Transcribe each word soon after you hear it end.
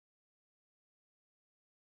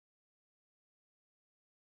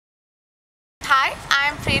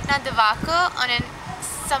I'm Pretna Divakar on a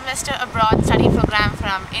semester abroad study program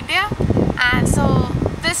from India, and so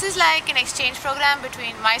this is like an exchange program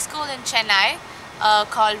between my school in Chennai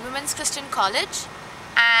called Women's Christian College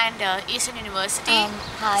and Eastern University.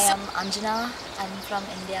 Hi, I'm Anjana. I'm from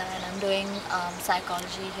India and I'm doing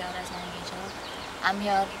psychology here as my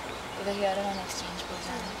major. We're here on an exchange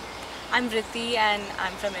program. I'm Rithi and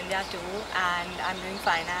I'm from India too, and I'm doing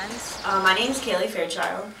finance. My name's Kaylee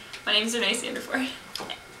Fairchild. My name's Renee Sanderford,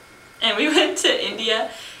 and we went to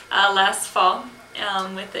India last fall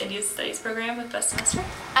with the India Studies program with Best Semester.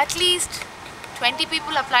 At least 20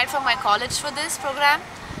 people applied for my college for this program,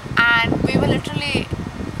 and we were literally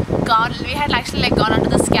we had actually gone onto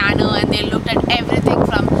the scanner, and they looked at everything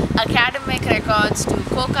from academic records to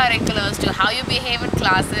co-curriculars to how you behave in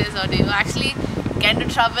classes, or do you actually get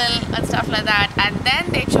into trouble and stuff like that. And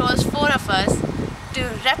then they chose 4 of us to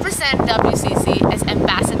represent WCC as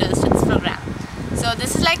ambassadors to this program. So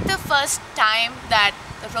this is like the first time that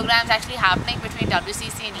the program is actually happening between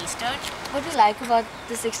WCC and Eastern. What we like about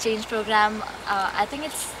this exchange program, I think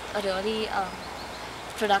it's a really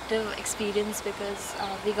productive experience because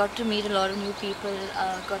we got to meet a lot of new people,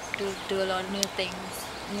 got to do a lot of new things,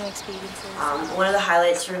 new experiences. One of the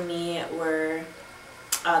highlights for me were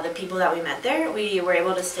the people that we met there. We were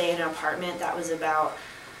able to stay in an apartment that was about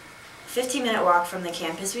a 15-minute walk from the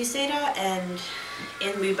campus we stayed at, and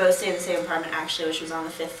we both stayed in the same apartment actually, which was on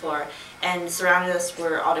the 5th floor, and surrounded us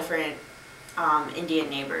were all different Indian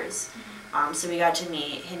neighbors. So we got to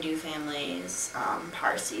meet Hindu families,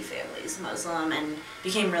 Parsi families, Muslim, and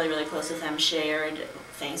became really, really close with them, shared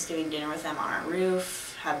Thanksgiving dinner with them on our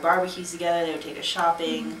roof, had barbecues together, they would take us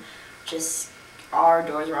shopping, just our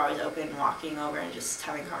doors were always open, walking over and just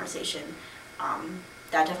having conversation.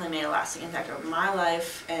 That definitely made a lasting impact on my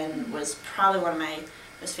life and was probably one of my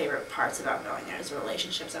most favorite parts about going there is the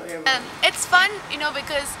relationships that we were building. It's fun,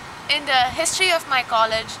 because in the history of my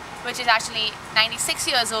college, which is actually 96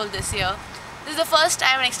 years old this year, this is the first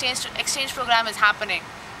time an exchange program is happening,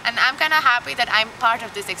 and I'm kind of happy that I'm part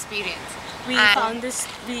of this experience. We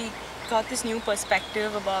got this new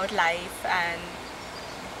perspective about life and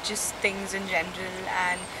just things in general,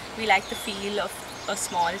 and we like the feel of a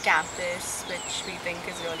small campus, which we think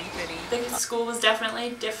is really pretty. The school was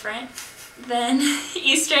definitely different than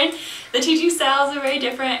Eastern. The teaching styles are very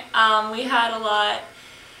different. We had a lot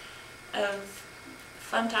of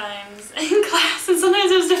fun times in class, and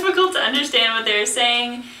sometimes it was difficult to understand what they were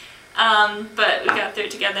saying, but we got through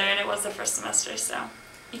it together, and it was the first semester, so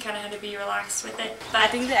you kind of had to be relaxed with it. But I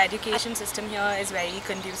think the education system here is very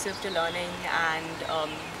conducive to learning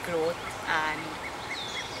and growth, and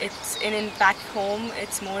back home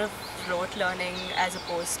it's more of rote learning as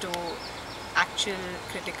opposed to actual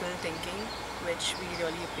critical thinking, which we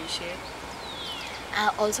really appreciate.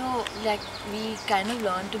 Also, we kind of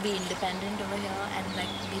learn to be independent over here and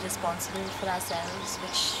be responsible for ourselves,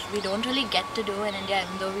 which we don't really get to do in India,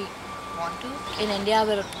 even though we want to. In India,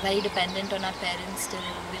 we're very dependent on our parents till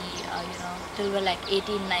we're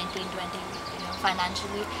 18, 19, 20,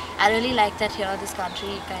 financially. I really like that here, this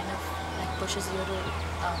country kind of pushes you to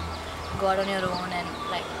go out on your own and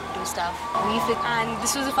do stuff. And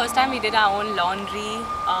this was the first time we did our own laundry,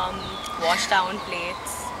 washed our own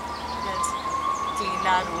plates, cleaned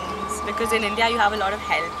our rooms, because in India you have a lot of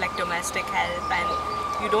help, like domestic help,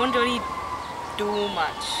 and you don't really do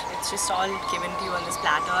much. It's just all given to you on this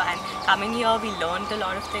platter, and coming here we learned a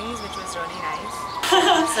lot of things, which was really nice.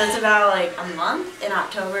 So it's about a month. In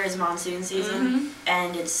October is monsoon season,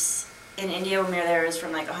 and it's in India when we were there, it was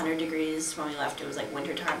from 100 degrees. When we left, it was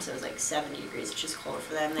winter time, so it was 70 degrees, which is cold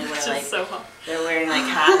for them. They wear so hot. They're wearing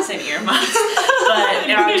hats and earmuffs. But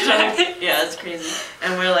in October, yeah, it's crazy.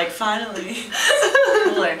 And we're finally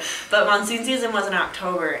cooler. But monsoon season was in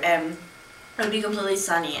October, and it would be completely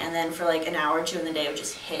sunny, and then for an hour or two in the day, it would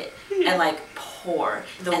just hit and pour.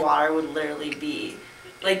 The water would literally be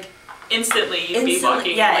instantly you'd be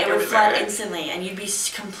walking it would flood instantly, and you'd be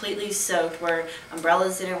completely soaked where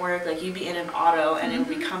umbrellas didn't work. You'd be in an auto and it would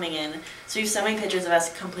be coming in. So we have so many pictures of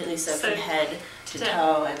us completely soaked from head to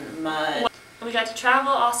toe in mud. We got to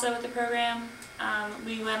travel also with the program.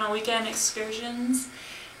 We went on weekend excursions,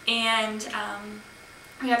 and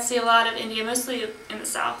we got to see a lot of India, mostly in the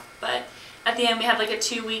south, but at the end we had a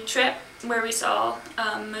 2-week trip where we saw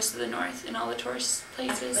most of the north and all the tourist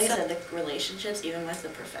places. Like I said, the relationships, even with the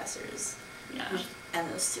professors and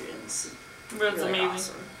the students, it was really amazing.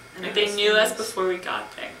 Awesome. And They knew us before we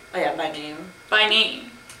got there. Oh yeah, by name. By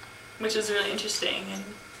name, which was really interesting, and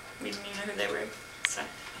we didn't even know who they were. So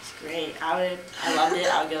it's great. I loved it.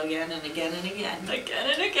 I would go again and again and again. Again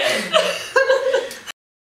and again.